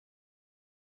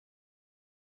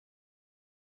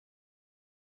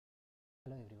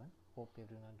Hello everyone, hope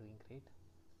everyone are doing great.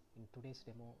 In today's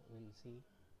demo we'll see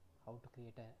how to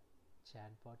create a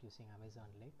chatbot using Amazon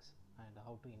Lex and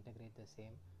how to integrate the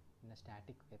same in a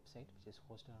static website which is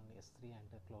hosted on S3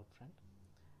 and CloudFront.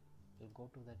 We'll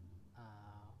go to the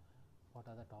what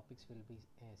are the topics we'll be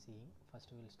seeing.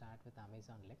 First we'll start with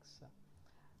Amazon Lex.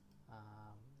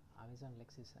 Amazon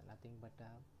Lex is nothing but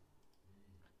a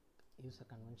user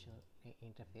conventional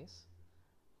interface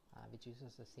which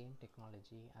uses the same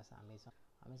technology as Amazon.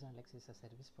 Amazon Lex is a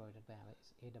service provided by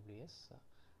AWS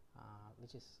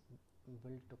which is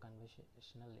built to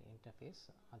conversational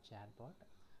interface or chatbot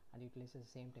and utilizes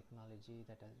the same technology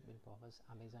that has been powers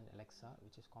Amazon Alexa,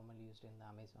 which is commonly used in the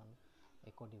Amazon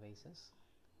Echo devices.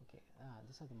 Okay,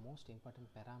 these are the most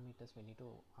important parameters we need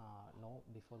to know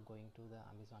before going to the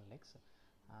Amazon Lex.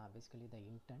 Basically the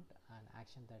intent and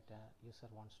action that user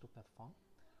wants to perform,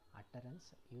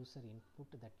 utterance, user input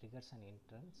that triggers an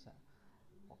inference,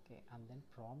 okay, and then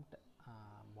prompt,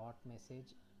 bot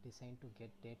message designed to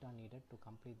get data needed to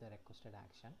complete the requested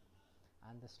action,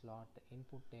 and the slot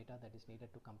input data that is needed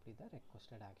to complete the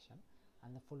requested action,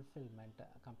 and the fulfillment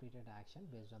completed action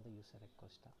based on the user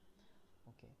request.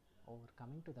 Okay, over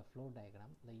coming to the flow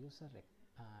diagram, the user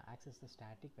access the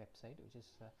static website which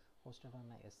is hosted on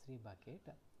a S3 bucket,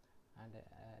 and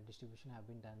distribution have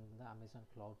been done in the Amazon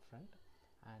CloudFront.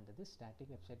 And this static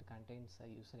website contains a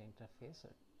user interface.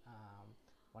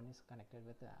 One is connected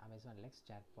with the Amazon Lex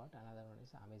chatbot, another one is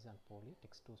Amazon Poly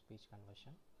text to speech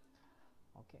conversion.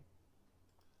 Okay,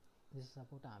 this is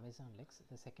about Amazon Lex.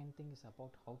 The second thing is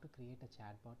about how to create a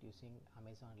chatbot using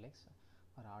Amazon Lex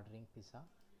for ordering pizza.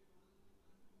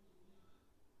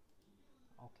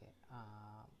 Okay,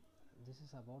 this is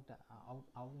about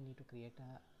how we need to create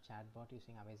a chatbot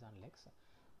using Amazon Lex.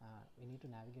 We need to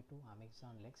navigate to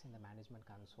Amazon Lex in the management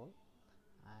console,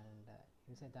 and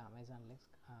inside the Amazon Lex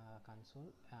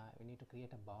console we need to create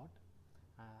a bot.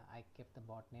 I kept the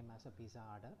bot name as a pizza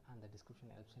order, and the description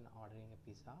helps in ordering a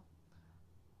pizza.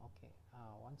 Okay,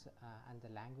 once and the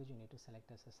language you need to select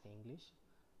as the English.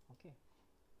 Okay,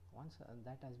 once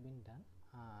that has been done,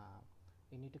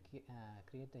 we need to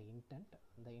create the intent.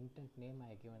 The intent name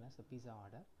I given as a pizza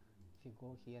order. If you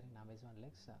go here in Amazon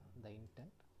Lex, the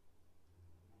intent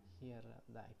here,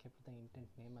 I kept the intent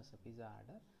name as a pizza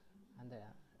order, and the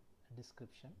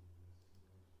description.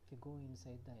 If you go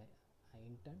inside the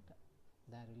intent,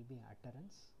 there will be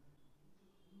utterance.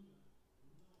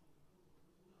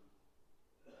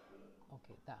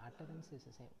 Okay, the utterance is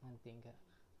the same thing,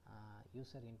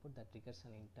 user input that triggers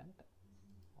an intent.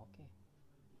 Okay,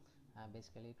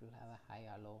 basically it will have a hi,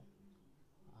 hello,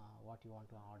 what you want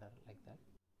to order, like that.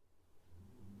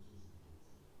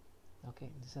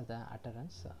 Okay, this is the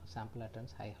utterance, sample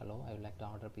utterance, hi, hello, I would like to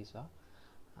order pizza.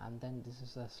 And then this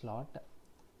is a slot.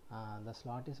 The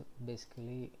slot is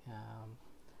basically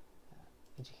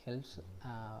which helps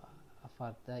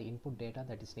for the input data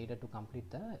that is needed to complete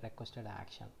the requested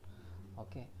action.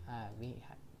 Okay, we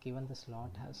given the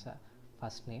slot has a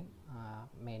first name,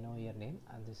 may know your name,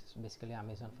 and this is basically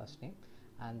Amazon first name,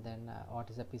 and then what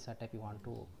is the pizza type you want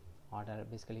to order,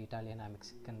 basically Italian or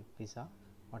Mexican pizza,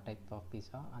 what type of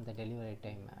pizza, and the delivery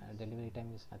time. Delivery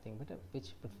time is nothing but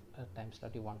which time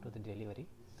slot you want to the delivery.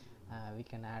 We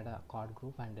can add a card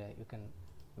group, and you can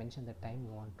mention the time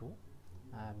you want to.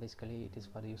 Basically it is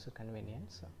for user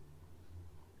convenience.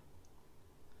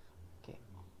 Okay,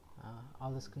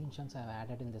 all the screenshots I have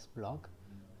added in this blog,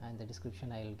 and the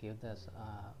description I will give this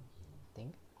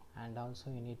thing. And also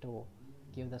you need to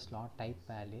give the slot type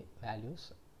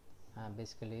values.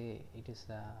 Basically it is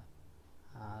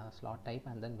slot type,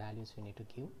 and then values you need to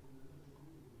give,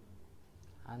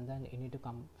 and then you need to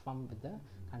confirm with the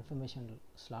confirmation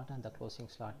slot and the closing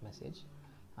slot message.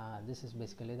 This is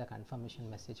basically the confirmation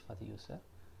message for the user,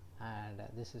 and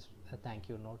this is a thank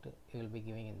you note you will be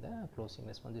giving in the closing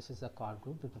response. This is the card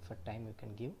group, the preferred time you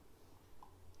can give.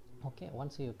 Okay,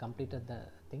 once you completed the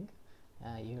thing,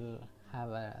 you will have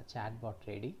a chatbot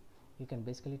ready. You can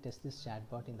basically test this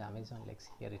chatbot in the Amazon Lex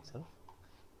here itself.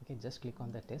 Okay, just click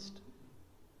on the test.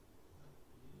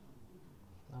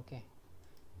 Okay,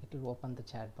 it will open the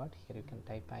chatbot. Here you can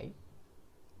type I,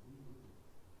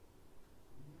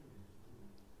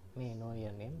 may I know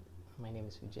your name, my name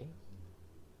is Vijay.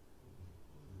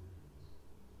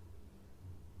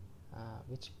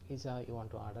 Which pizza you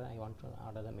want to order? I want to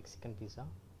order the Mexican pizza.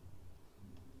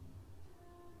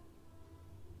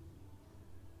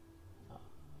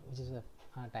 Which is a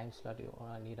time slot you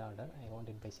need order? I want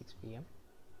it by 6 p.m.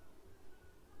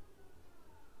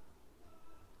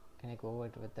 Can I go over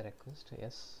it with the request?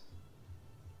 Yes.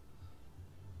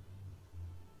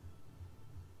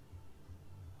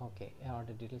 Okay,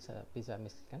 order details, pizza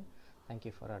Mexican. thank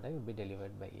you for order will be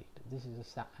delivered by it. This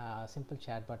is a simple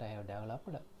chatbot I have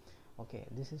developed. Okay,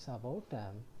 this is about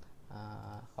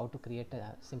how to create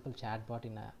a simple chatbot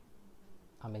in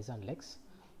Amazon Lex.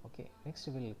 Okay, next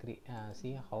we will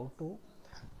see how to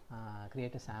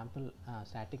create a sample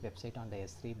static website on the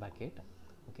S3 bucket.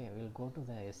 Okay, we will go to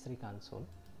the S3 console.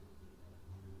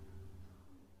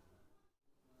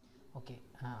 Okay,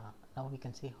 now we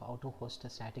can see how to host a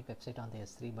static website on the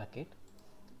S3 bucket.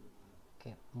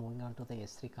 Okay, moving on to the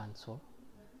S3 console.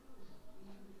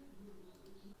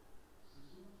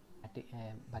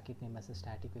 Bucket name as a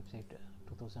static website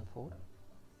 2004.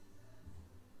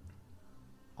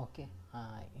 Okay,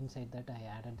 inside that I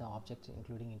added the objects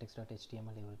including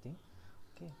index.html, everything.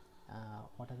 Okay,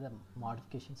 what are the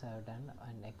modifications I have done,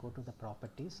 and I go to the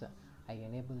properties. I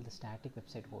enable the static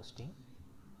website hosting.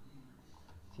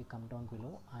 If you come down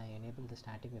below, I enable the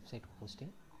static website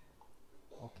hosting.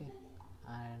 Okay,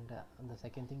 and the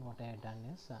second thing what I had done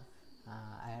is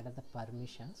I added the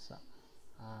permissions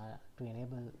to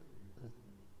enable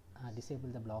disable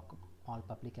the block all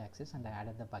public access, and I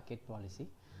added the bucket policy.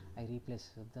 I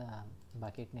replaced the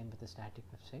bucket name with the static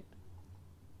website.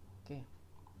 Okay,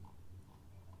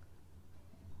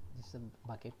 this is the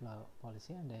bucket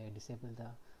policy, and I disable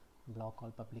the block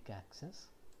all public access.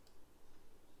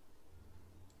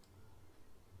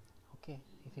 Okay,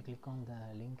 if you click on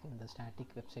the link in the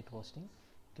static website hosting,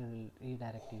 it will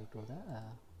redirect you to the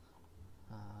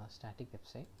static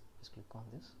website. Just click on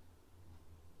this.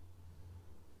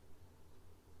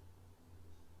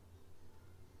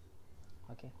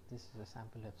 Okay, this is a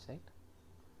sample website.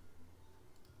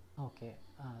 Okay,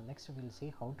 next we will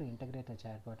see how to integrate a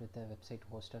chatbot with a website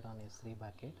hosted on S3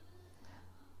 bucket.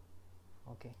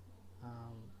 Okay,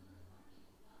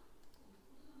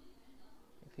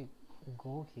 if you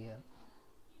go here,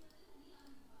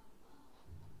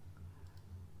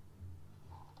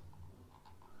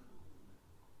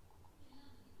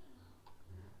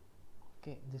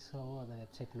 okay, this is how the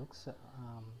website looks.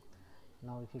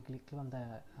 Now if you click on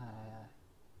the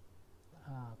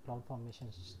cloud formation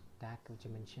stack which I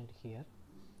mentioned here,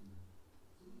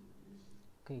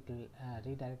 okay, it will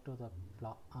redirect to the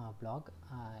blog.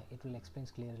 It will explain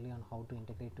clearly on how to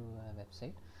integrate to a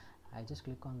website. I just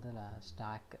click on the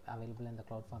stack available in the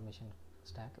cloud formation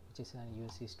stack, which is a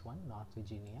US East 1, North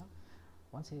Virginia.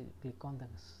 Once you click on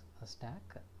the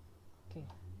stack, okay,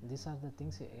 these are the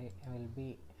things will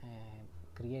be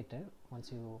created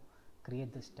once you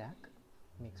create the stack.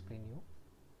 Let me explain you.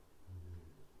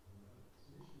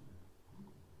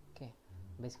 Okay,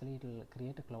 basically it will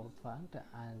create a cloud font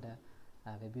and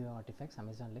web UI artifacts,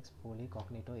 Amazon Lex, Poly,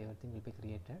 Cognito, everything will be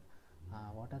created.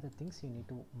 What are the things you need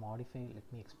to modify?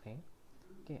 Let me explain.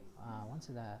 Okay, once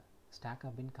the stack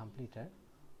have been completed,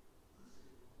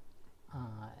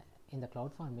 in the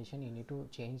cloud formation you need to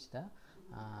change the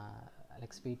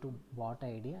LexP to bot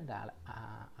ID and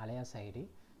alias ID.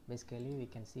 Basically we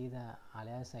can see the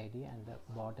alias ID and the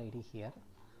bot ID here.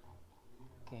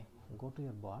 Okay, go to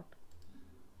your bot.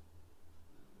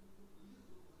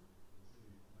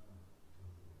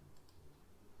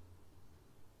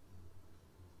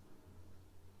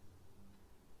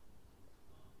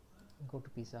 Go to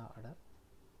pizza order.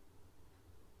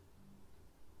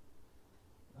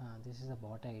 This is the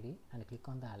bot ID, and click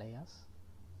on the alias.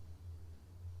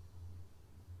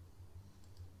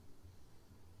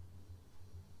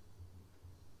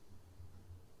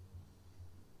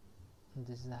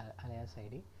 This is the alias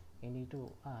ID. You need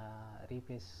to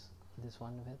replace this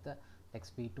one with the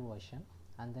XP2 version,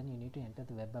 and then you need to enter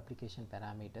the web application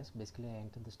parameters. Basically I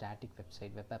enter the static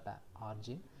website web app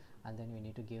origin, and then you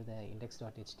need to give the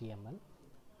index.html,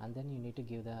 and then you need to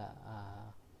give the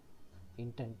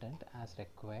intent as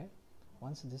required.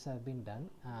 Once this has been done,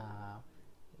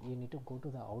 you need to go to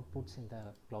the outputs in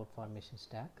the cloud formation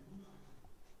stack.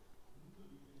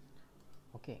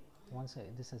 Okay, once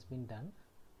this has been done,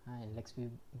 in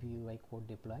LexVUI code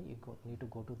deploy, you need to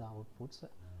go to the outputs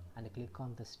and click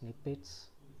on the snippet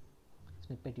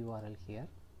URL here.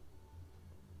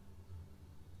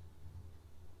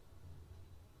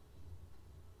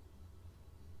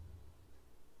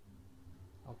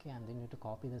 Okay, and then you need to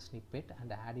copy the snippet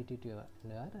and add it to your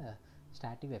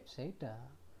static website.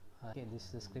 Okay, this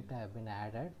is the script I have been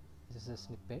added. This is a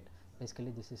snippet.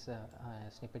 Basically this is a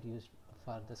snippet used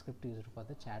for the script used for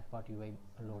the chatbot UI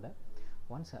loader.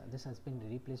 Once this has been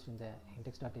replaced in the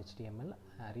index.html,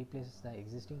 replaces the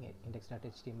existing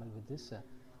index.html with this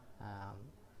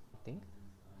thing,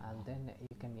 and then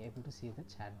you can be able to see the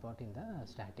chatbot in the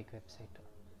static website.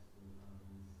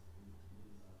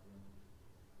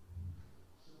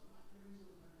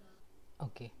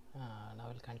 Okay, now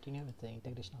we'll continue with the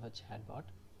integration of a chatbot.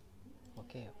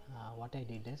 Okay, what I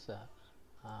did is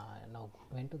now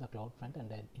went to the CloudFront,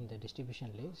 and in the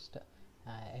distribution list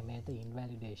I made the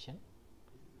invalidation,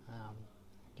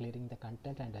 clearing the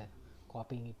content and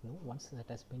copying it new. Once that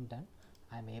has been done,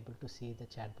 I am able to see the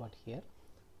chatbot here,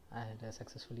 and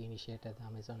successfully initiated the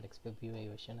Amazon Lex Web UI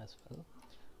version as well.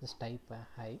 Just type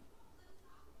hi.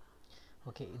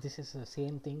 Okay, this is the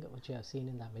same thing which you have seen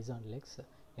in the Amazon Lex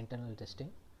internal testing.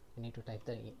 You need to type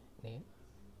the name.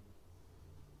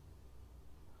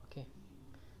 Okay,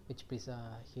 which pizza?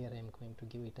 Here I am going to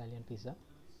give Italian pizza.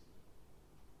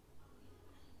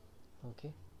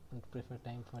 Okay, and prefer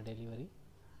time for delivery,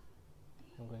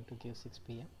 I'm going to give 6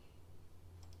 p.m.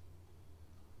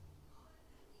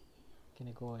 Can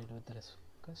you go ahead with the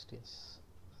request? Yes,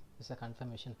 this is a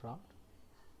confirmation prompt.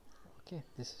 Okay,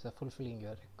 this is fulfilling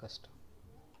your request.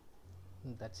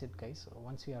 And that's it, guys.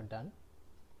 Once you are done,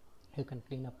 you can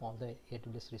clean up all the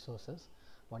AWS resources.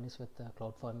 One is with the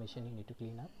CloudFormation you need to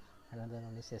clean up, another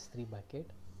one is S3 bucket,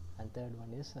 and third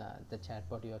one is the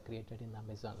chatbot you have created in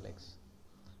Amazon Lex.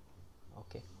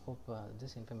 Okay, hope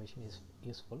this information is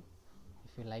useful.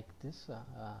 If you like this,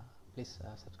 please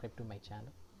subscribe to my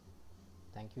channel.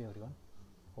 Thank you everyone.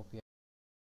 Hope you